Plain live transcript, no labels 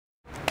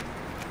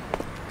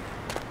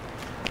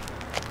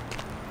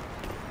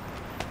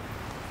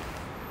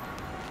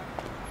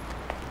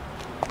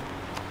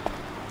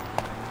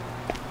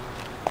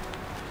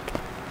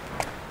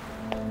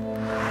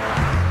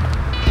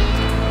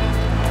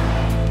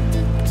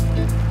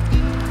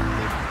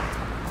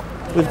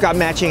We've got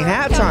matching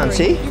hats on,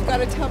 see? You've got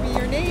to tell me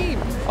your name.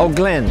 Oh,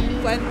 Glenn.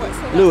 Glenn, what's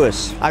the last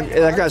Lewis. name?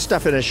 I've got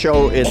stuff in a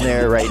show in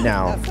there right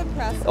now. That's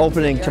impressive.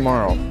 Opening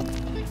tomorrow.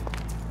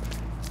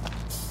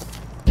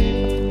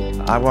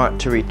 I want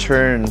to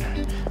return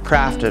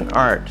craft and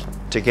art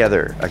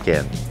together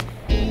again.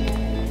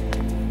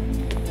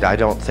 I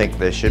don't think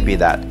there should be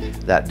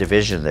that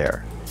division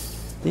there.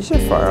 These are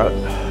far out.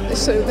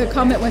 So the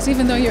comment was,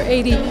 even though you're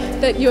 80,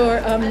 that you're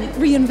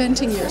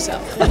reinventing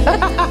yourself.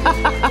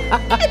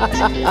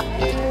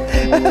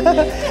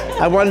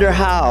 I wonder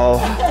how.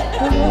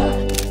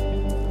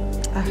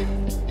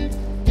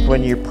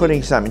 When you're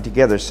putting something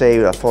together, say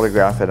a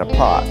photograph in a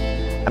pot,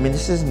 I mean,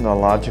 this isn't a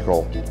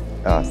logical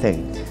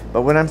thing,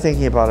 but when I'm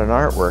thinking about an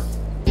artwork,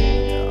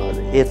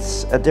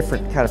 it's a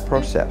different kind of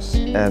process,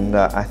 and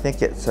I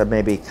think it's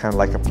maybe kind of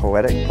like a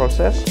poetic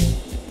process.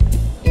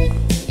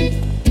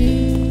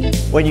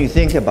 When you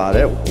think about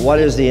it, what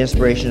is the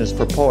inspiration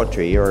for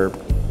poetry? Or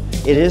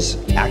it is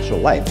actual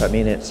life. I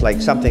mean, it's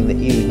like something that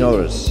you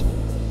notice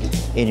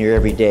in your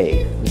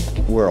everyday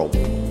world.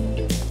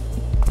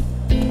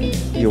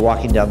 You're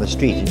walking down the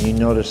street and you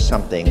notice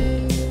something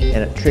and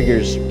it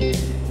triggers,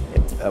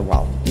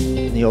 well,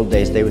 in the old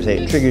days they would say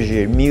it triggers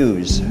your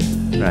muse,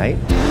 right?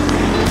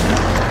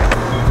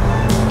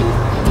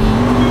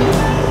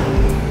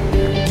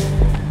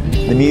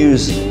 The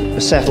muse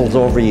settles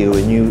over you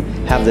and you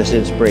have this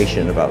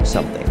inspiration about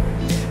something.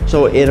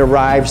 So it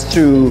arrives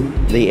through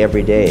the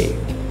everyday,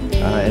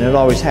 and it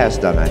always has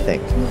done, I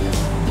think.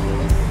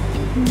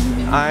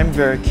 I'm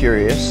very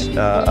curious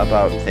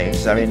about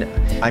things. I mean,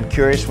 I'm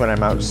curious when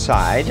I'm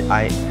outside.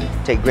 I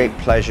take great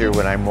pleasure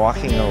when I'm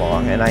walking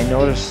along and I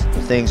notice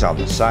things on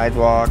the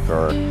sidewalk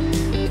or,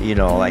 you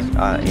know, like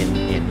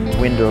in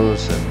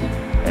windows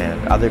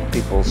and other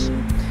people's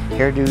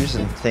hairdos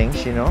and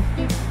things, you know.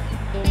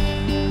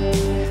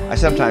 I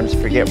sometimes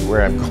forget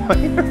where I'm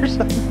going or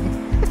something.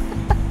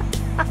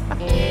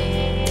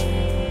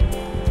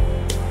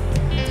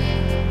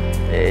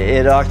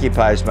 It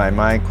occupies my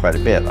mind quite a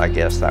bit, I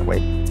guess, that way.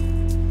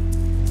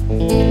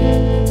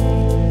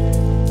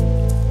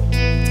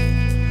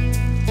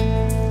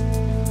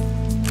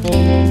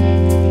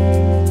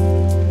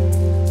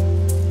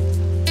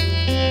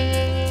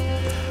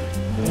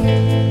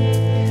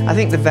 I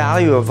think the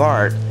value of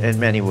art, in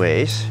many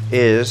ways,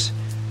 is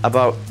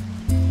about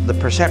the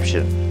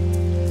perception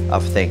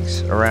of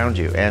things around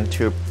you and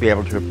to be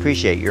able to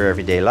appreciate your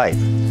everyday life.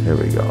 Here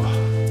we go.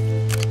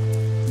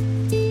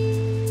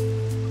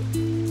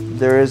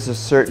 There is a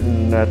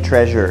certain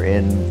treasure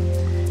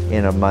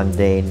in a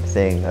mundane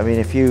thing. I mean,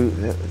 if you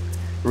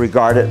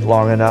regard it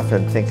long enough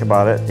and think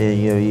about it,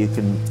 you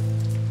can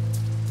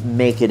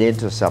make it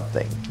into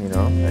something, you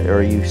know,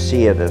 or you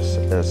see it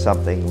as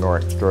something more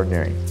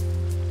extraordinary.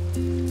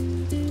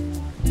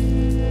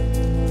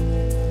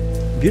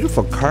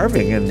 Beautiful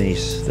carving in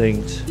these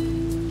things.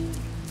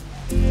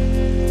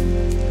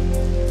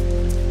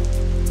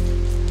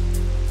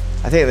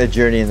 I think the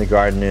journey in the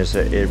garden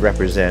it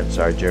represents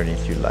our journey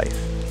through life.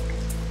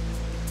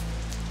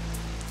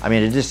 I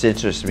mean, it just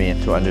interests me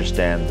to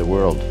understand the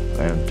world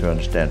and to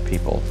understand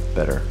people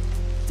better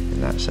in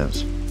that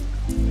sense.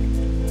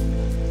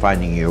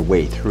 Finding your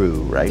way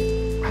through, right?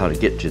 How to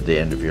get to the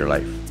end of your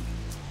life.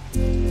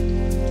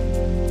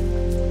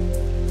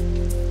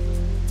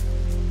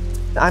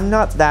 I'm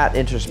not that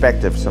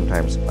introspective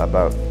sometimes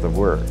about the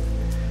work.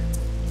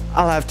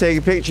 I'll have to take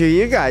a picture of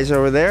you guys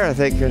over there, I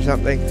think, or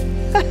something.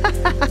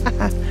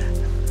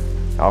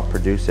 I'll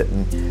produce it,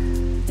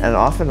 and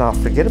often I'll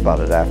forget about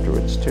it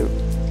afterwards, too.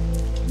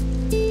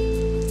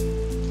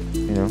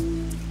 You know,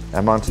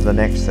 I'm on to the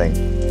next thing.